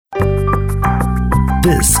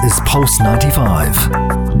This is Pulse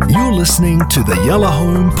 95. You're listening to the Yellow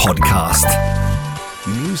Home Podcast.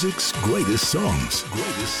 Music's greatest songs.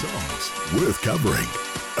 Worth covering.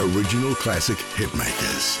 Original classic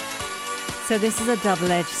hitmakers. So this is a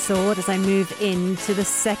double-edged sword as I move into the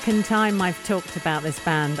second time I've talked about this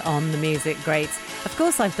band on the Music Greats. Of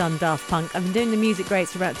course I've done Daft Punk. I've been doing the Music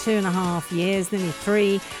Greats for about 2.5 years, nearly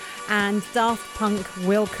 3, and Daft Punk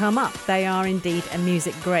will come up. They are indeed a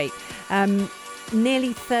music great.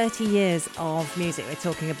 Nearly 30 years of music we're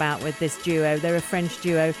talking about with this duo. They're a French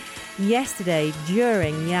duo. Yesterday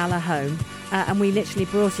during Yalla Home, and we literally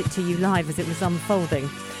brought it to you live as it was unfolding.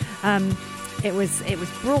 It was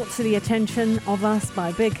brought to the attention of us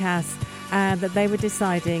by Big Cass that they were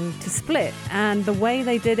deciding to split, and the way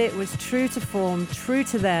they did it was true to form, true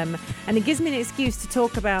to them, and it gives me an excuse to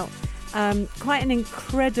talk about quite an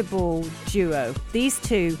incredible duo. These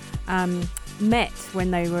two met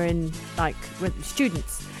when they were with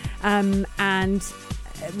students, and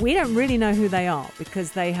we don't really know who they are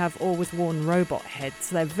because they have always worn robot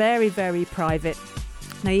heads. They're very, very private.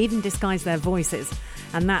 They even disguise their voices,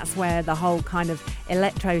 and that's where the whole kind of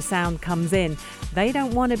electro sound comes in. They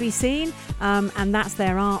don't want to be seen, and that's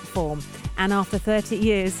their art form. And after 30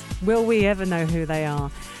 years, will we ever know who they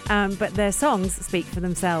are? But their songs speak for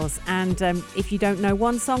themselves, and if you don't know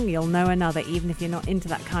one song, you'll know another, even if you're not into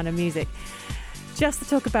that kind of music. Just to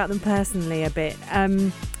talk about them personally a bit,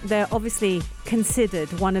 they're obviously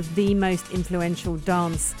considered one of the most influential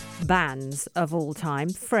dance bands of all time.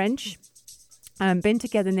 French, been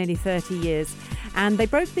together nearly 30 years, and they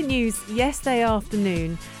broke the news yesterday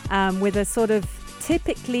afternoon with a sort of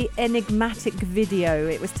typically enigmatic video.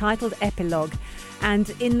 It was titled Epilogue,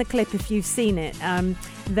 and in the clip, if you've seen it,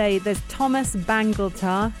 there's Thomas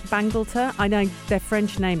Bangalter. I know their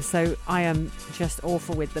French names, so I am just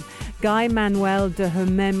awful with them. Guy Manuel de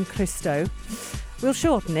Homem Christo. We'll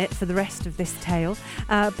shorten it for the rest of this tale.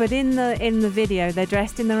 But in the video, they're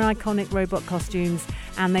dressed in their iconic robot costumes,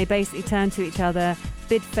 and they basically turn to each other,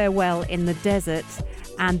 bid farewell in the desert,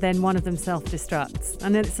 and then one of them self-destructs.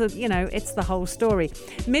 And it's it's the whole story.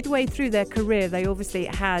 Midway through their career, they obviously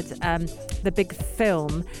had the big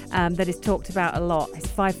film that is talked about a lot. It's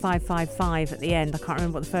 5555 at the end. I can't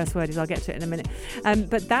remember what the first word is. I'll get to it in a minute.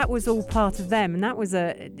 But that was all part of them, and that was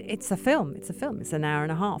it's a film. It's an hour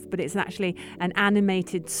and a half, but it's actually an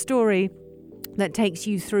animated story that takes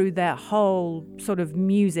you through their whole sort of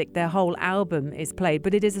music. Their whole album is played,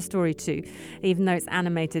 but it is a story too, even though it's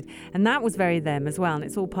animated. And that was very them as well, and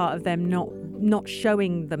it's all part of them not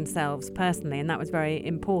showing themselves personally, and that was very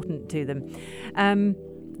important to them.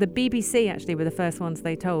 The BBC actually were the first ones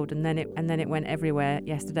they told, and then it went everywhere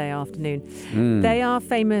yesterday afternoon. They are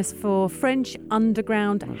famous for French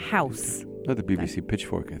underground house. Not the BBC,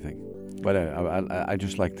 Pitchfork, I think. But I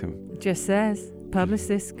just like to... Just says.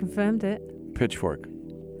 Publicist confirmed it. Pitchfork.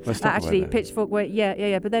 Let's talk actually, about that. Pitchfork were,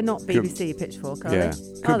 yeah, but they're not BBC Pitchfork, are they?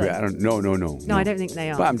 Could be. I don't. No. No, I don't think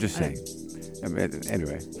they are. But I'm just saying.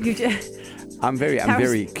 Anyway. I'm very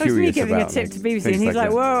curious about me giving about a tip to BBC, and he's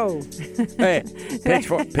like, that. "Whoa, hey,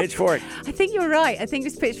 Pitchfork." I think you're right. I think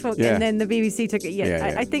it's Pitchfork, yeah. and then the BBC took it.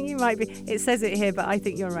 Yeah. I think you might be. It says it here, but I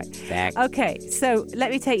think you're right. Fact. Okay, so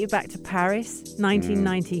let me take you back to Paris,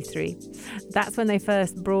 1993. That's when they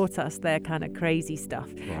first brought us their kind of crazy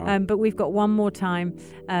stuff. Wow. But we've got one more time,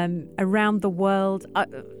 Around the World.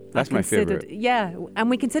 That's my favorite. Yeah, and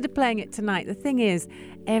we considered playing it tonight. The thing is,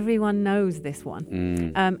 everyone knows this one.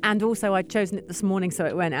 And also, I'd chosen it this morning, so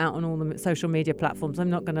it went out on all the social media platforms. I'm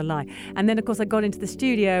not going to lie. And then, of course, I got into the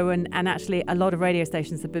studio, and actually, a lot of radio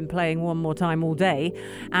stations have been playing One More Time all day.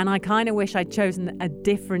 And I kind of wish I'd chosen a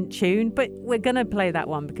different tune, but we're going to play that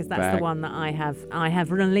one because that's the one that I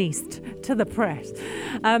have released to the press.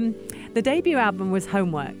 The debut album was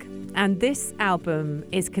Homework, and this album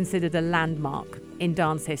is considered a landmark in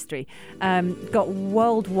dance history. Got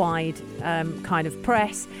worldwide kind of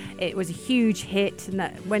press. It was a huge hit, and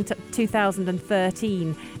that went up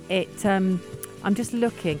 2013. I'm just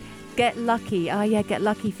looking. Get Lucky. Get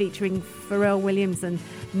Lucky featuring Pharrell Williams and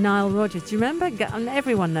Nile Rodgers. Do you remember?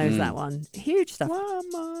 Everyone knows that one. Huge stuff.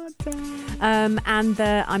 One more time. And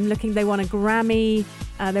I'm looking. They won a Grammy.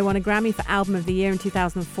 They won a Grammy for Album of the Year in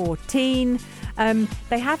 2014.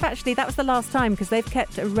 They have actually, that was the last time, because they've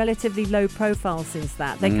kept a relatively low profile since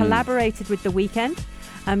that. They collaborated with The Weeknd.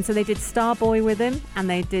 So they did Starboy with him, and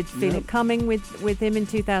they did Feel It Coming with him in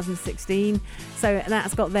 2016. So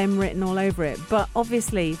that's got them written all over it. But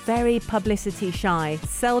obviously, very publicity shy,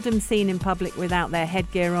 seldom seen in public without their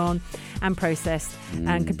headgear on, and processed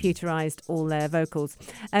and computerized all their vocals.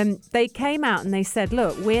 They came out and they said,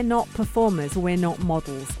 look, we're not performers, we're not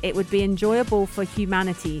models. It would be enjoyable for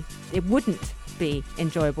humanity. It wouldn't be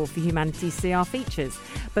enjoyable for humanity to see our features.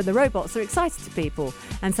 But the robots are excited to people,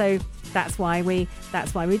 and so that's why we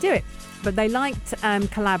do it. But they liked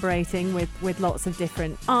collaborating with lots of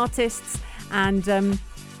different artists, and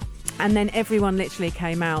then everyone literally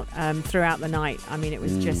came out throughout the night. I mean, it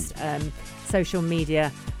was just social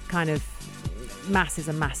media kind of masses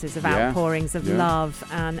and masses of outpourings of love,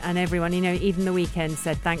 and everyone, even The Weeknd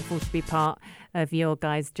said thankful to be part of your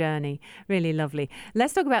guys' journey. Really lovely.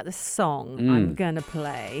 Let's talk about the song I'm going to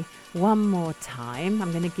play one more time.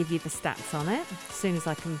 I'm going to give you the stats on it as soon as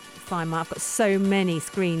I can find I've got so many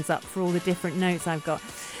screens up for all the different notes I've got.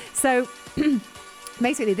 So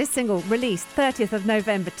basically, this single released 30th of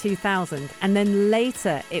November 2000, and then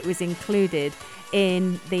later it was included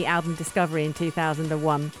in the album Discovery in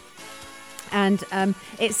 2001. And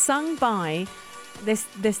it's sung by this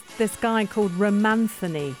guy called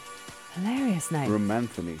Romanthony. Hilarious name.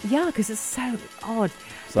 Romanthony. Yeah, because it's so odd.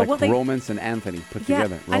 It's like Romance and Anthony put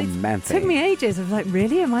together. Romanthony. It took me ages. I was like,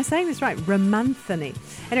 really? Am I saying this right? Romanthony.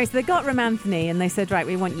 Anyway, so they got Romanthony and they said, right,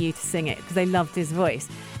 we want you to sing it, because they loved his voice.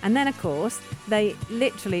 And then, of course, they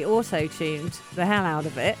literally auto-tuned the hell out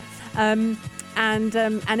of it. And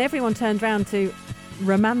everyone turned around to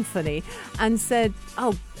Romanthony and said,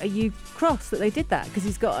 oh, are you cross that they did that? Because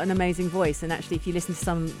he's got an amazing voice, and actually if you listen to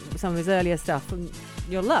some of his earlier stuff,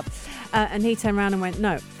 you'll love. And he turned around and went,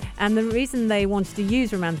 no. And the reason they wanted to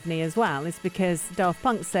use Romanthony as well is because Daft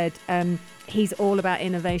Punk said he's all about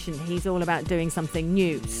innovation, he's all about doing something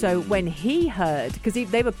new. So when he heard, because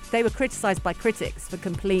they were criticised by critics for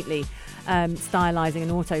completely stylising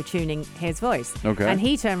and auto-tuning his voice. Okay. And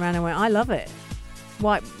he turned around and went, I love it.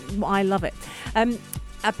 Why? I love it.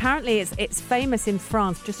 Apparently, it's famous in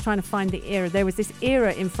France. Just trying to find the era. There was this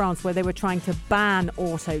era in France where they were trying to ban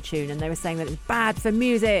auto-tune, and they were saying that it's bad for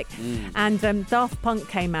music. And Daft Punk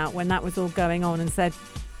came out when that was all going on and said,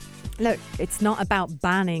 look, it's not about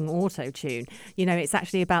banning auto-tune. It's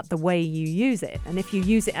actually about the way you use it. And if you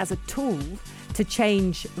use it as a tool to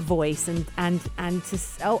change voice and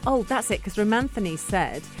to... that's it. Because Romanthony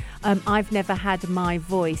said, I've never had my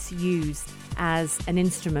voice used as an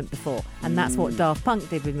instrument before, and that's what Daft Punk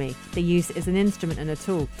did with me. They used it as an instrument and a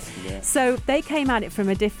tool. So they came at it from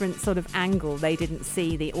a different sort of angle. They didn't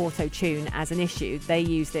see the auto-tune as an issue. They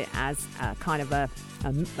used it as a kind of a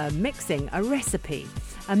mixing, a recipe,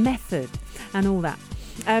 a method, and all that.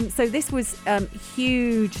 So this was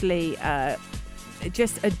hugely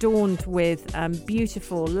just adorned with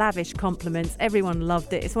beautiful, lavish compliments. Everyone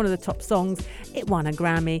loved it. It's one of the top songs. It won a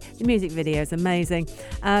Grammy. The music video is amazing.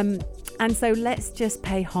 And so let's just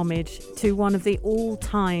pay homage to one of the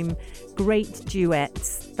all-time great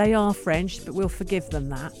duets. They are French, but we'll forgive them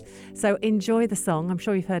that. So enjoy the song. I'm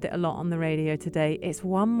sure you've heard it a lot on the radio today. It's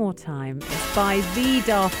One More Time. It's by The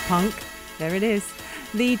Daft Punk. There it is.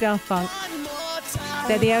 The Daft Punk.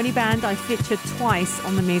 They're the only band I featured twice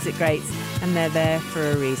on the Music Greats, and they're there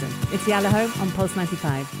for a reason. It's Yalla Home on Pulse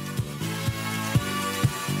 95.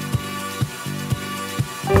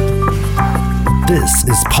 This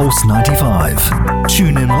is Pulse 95.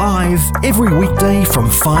 Tune in live every weekday from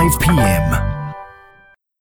 5 p.m.